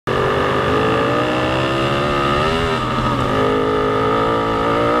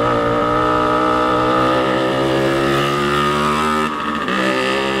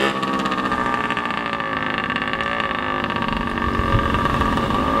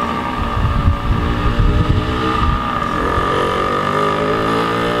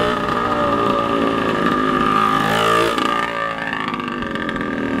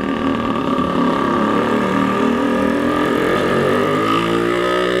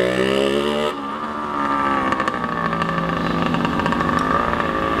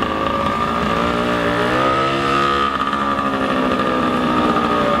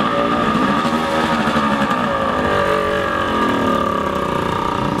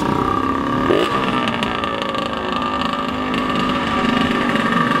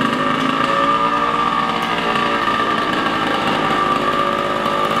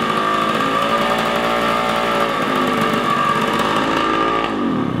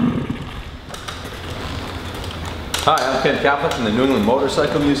Hi, I'm Ken Kaplan from the New England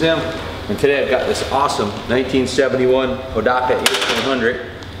Motorcycle Museum, and today I've got this awesome 1971 Hodaka Ace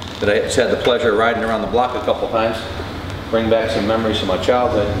 100 that I just had the pleasure of riding around the block a couple times, bring back some memories from my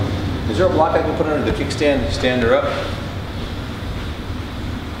childhood. Is there a block I can put under the kickstand to stand her up?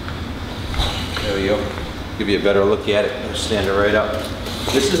 There we go. Give you a better look at it. I'll stand her right up.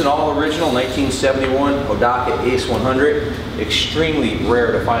 This is an all-original 1971 Hodaka Ace 100. Extremely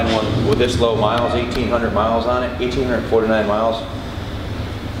rare to find one with this low miles, 1,800 miles on it, 1,849 miles.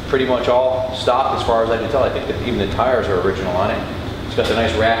 Pretty much all stock as far as I can tell. I think that even the tires are original on it. It's got the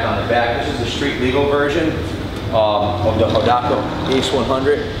nice rack on the back. This is the street legal version of the Hodaka Ace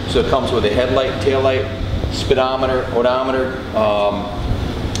 100. So it comes with a headlight, tail light, speedometer, odometer,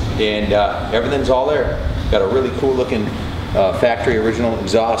 and everything's all there. Got a really cool looking factory original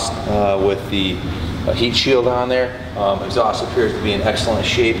exhaust with the heat shield on there. Exhaust appears to be in excellent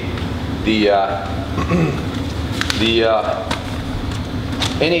shape. The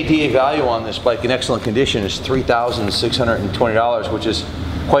NADA value on this bike in excellent condition is $3,620, which is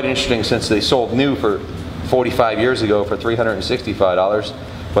quite interesting since they sold new for 45 years ago for $365.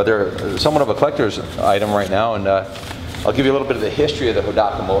 But they're somewhat of a collector's item right now, and I'll give you a little bit of the history of the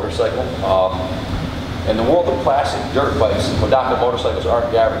Hodaka motorcycle. In the world of classic dirt bikes, Hodaka motorcycles aren't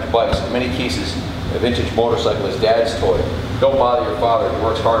the average bikes. In many cases, a vintage motorcycle is dad's toy. Don't bother your father, he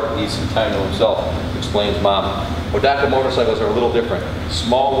works hard and needs some time to himself, explains mom. Hodaka motorcycles are a little different.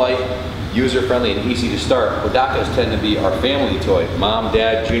 Small, light, user-friendly, and easy to start. Hodakas tend to be our family toy. Mom,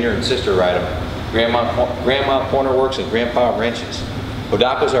 dad, junior, and sister ride them. Grandma corner works and grandpa wrenches.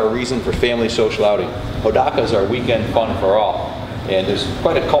 Hodakas are a reason for family social outing. Hodakas are weekend fun for all. And there's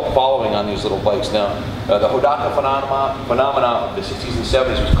quite a cult following on these little bikes now. The Hodaka phenomenon of the 60s and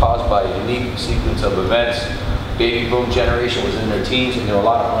 70s was caused by a unique sequence of events. Baby boom generation was in their teens, and there were a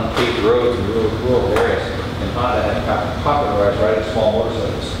lot of unpaved roads in rural areas. And Honda had popularized riding small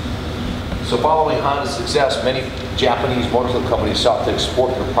motorcycles. So following Honda's success, many Japanese motorcycle companies sought to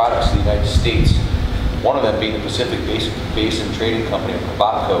export their products to the United States. One of them being the Pacific Basin Trading Company,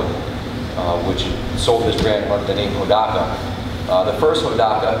 Hodaka, which sold this brand under the name Hodaka. The first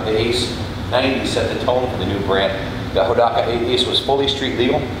Hodaka, the Ace 90, set the tone for the new brand. The Hodaka Ace was fully street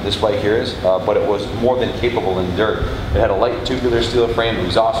legal, this bike here is, but it was more than capable in dirt. It had a light tubular steel frame, the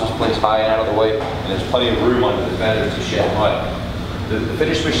exhaust was placed high and out of the way, and there's plenty of room under the fenders to shed mud. The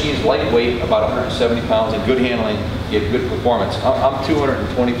finished machine is lightweight, about 170 pounds, and good handling, yet good performance. I'm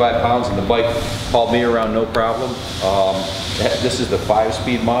 225 pounds, and the bike hauled me around no problem. This is the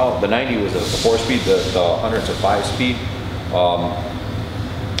 5-speed model. The 90 was the 4-speed, the 100's a 5-speed.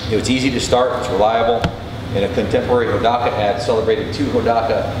 It was easy to start, it's reliable. In a contemporary Hodaka ad celebrated 2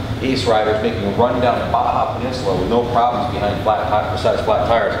 Hodaka Ace riders making a run down the Baja Peninsula with no problems behind besides flat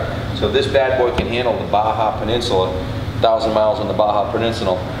tires. So this bad boy can handle the Baja Peninsula, 1,000 miles on the Baja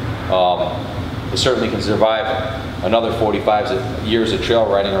Peninsula. It certainly can survive another 45 years of trail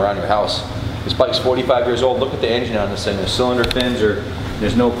riding around your house. This bike's 45 years old. Look at the engine on this thing. The cylinder fins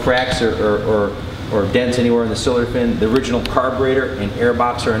there's no cracks or dents anywhere in the cylinder fin. The original carburetor and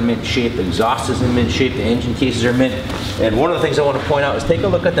airbox are in mint shape. The exhaust is in mint shape. The engine cases are mint. And one of the things I want to point out is take a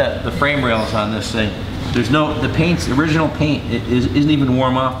look at the frame rails on this thing. There's the original paint isn't even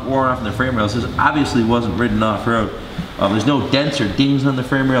worn off in the frame rails. This obviously wasn't ridden off-road. There's no dents or dings on the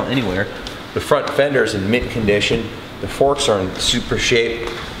frame rail anywhere. The front fender's in mint condition. The forks are in super shape.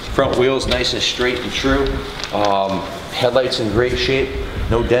 Front wheels nice and straight and true. Headlights in great shape.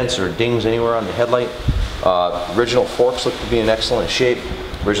 No dents or dings anywhere on the headlight. Original forks look to be in excellent shape.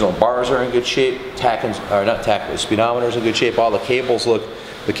 Original bars are in good shape. The speedometer's in good shape. All the cables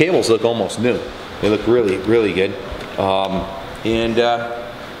look almost new. They look really, really good. You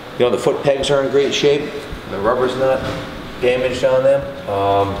know, the foot pegs are in great shape. The rubber's not damaged on them.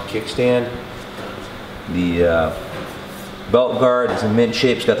 Kickstand. The belt guard is in mint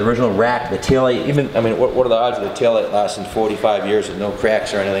shape. It's got the original rack, the taillight. What are the odds of the taillight lasting 45 years with no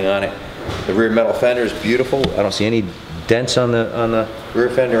cracks or anything on it? The rear metal fender is beautiful. I don't see any dents on the rear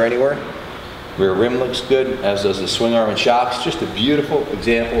fender anywhere. Rear rim looks good, as does the swing arm and shocks. Just a beautiful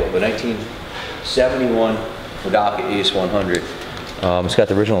example of a 1971 Hodaka Ace 100. It's got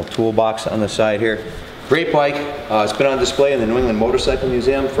the original toolbox on the side here. Great bike. It's been on display in the New England Motorcycle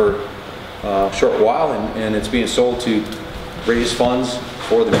Museum for a short while, and it's being sold to raise funds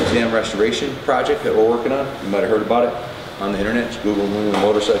for the museum restoration project that we're working on. You might have heard about it on the internet. Just Google New England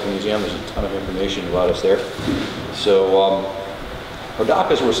Motorcycle Museum. There's a ton of information about us there. So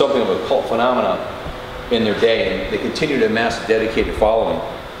Hodakas were something of a cult phenomenon in their day, and they continue to amass a dedicated following.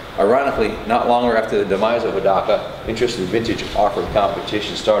 Ironically, not long after the demise of Hodaka, interest in vintage off-road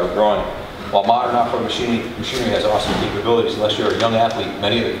competition started growing. While modern off-road machinery has awesome capabilities, unless you're a young athlete,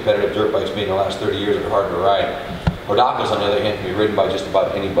 many of the competitive dirt bikes made in the last 30 years are hard to ride. Hodakas, on the other hand, can be ridden by just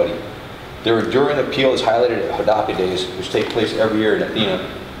about anybody. Their enduring appeal is highlighted at Hodaka Days, which take place every year in Athena,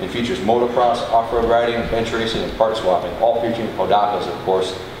 and features motocross, off-road riding, bench racing, and part swapping, all featuring Hodakas, of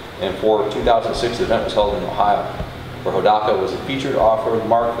course. And for 2006, the event was held in Ohio, where Hodaka was a featured off-road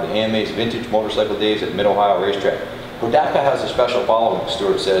mark for the AMA's Vintage Motorcycle Days at Mid-Ohio Racetrack. Hodaka has a special following,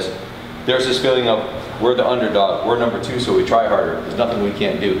 Stewart says. There's this feeling of, we're the underdog, we're number 2, so we try harder. There's nothing we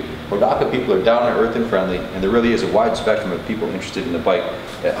can't do. Hodaka people are down to earth and friendly, and there really is a wide spectrum of people interested in the bike.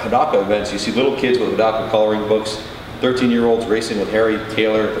 At Hodaka events, you see little kids with Hodaka coloring books, 13-year-olds racing with Harry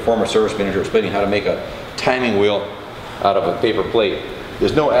Taylor, the former service manager, explaining how to make a timing wheel out of a paper plate.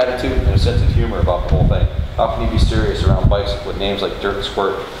 There's no attitude and a sense of humor about the whole thing. How can you be serious around bikes with names like Dirt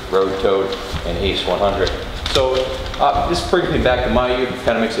Squirt, Road Toad, and Ace 100? So this brings me back to my youth. It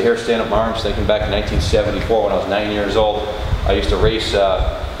kind of makes the hair stand up my arms, thinking back to 1974 when I was 9 years old. I used to race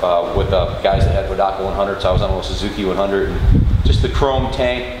with guys that had Hodaka 100s. I was on a Suzuki 100. And just the chrome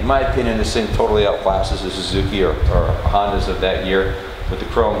tank, in my opinion, this thing totally outclasses the Suzuki or Hondas of that year. With the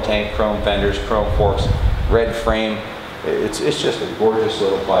chrome tank, chrome fenders, chrome forks, red frame. It's just a gorgeous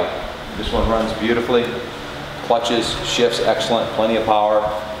little bike. This one runs beautifully. Clutches, shifts excellent, plenty of power,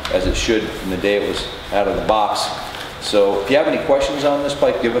 as it should from the day it was out of the box. So if you have any questions on this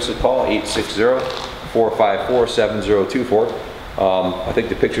bike, give us a call, 860-454-7024. I think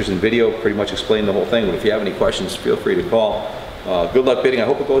the pictures and video pretty much explain the whole thing, but if you have any questions, feel free to call. Good luck bidding. I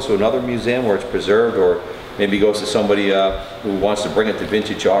hope it goes to another museum where it's preserved, or maybe goes to somebody who wants to bring it to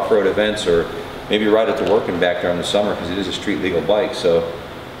vintage off-road events, or maybe ride it to work and back there in the summer, because it is a street legal bike. So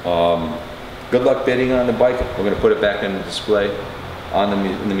good luck bidding on the bike. We're going to put it back on the display,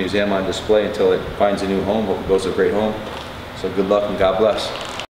 in the museum on display until it finds a new home. Hope it goes to a great home. So good luck and God bless.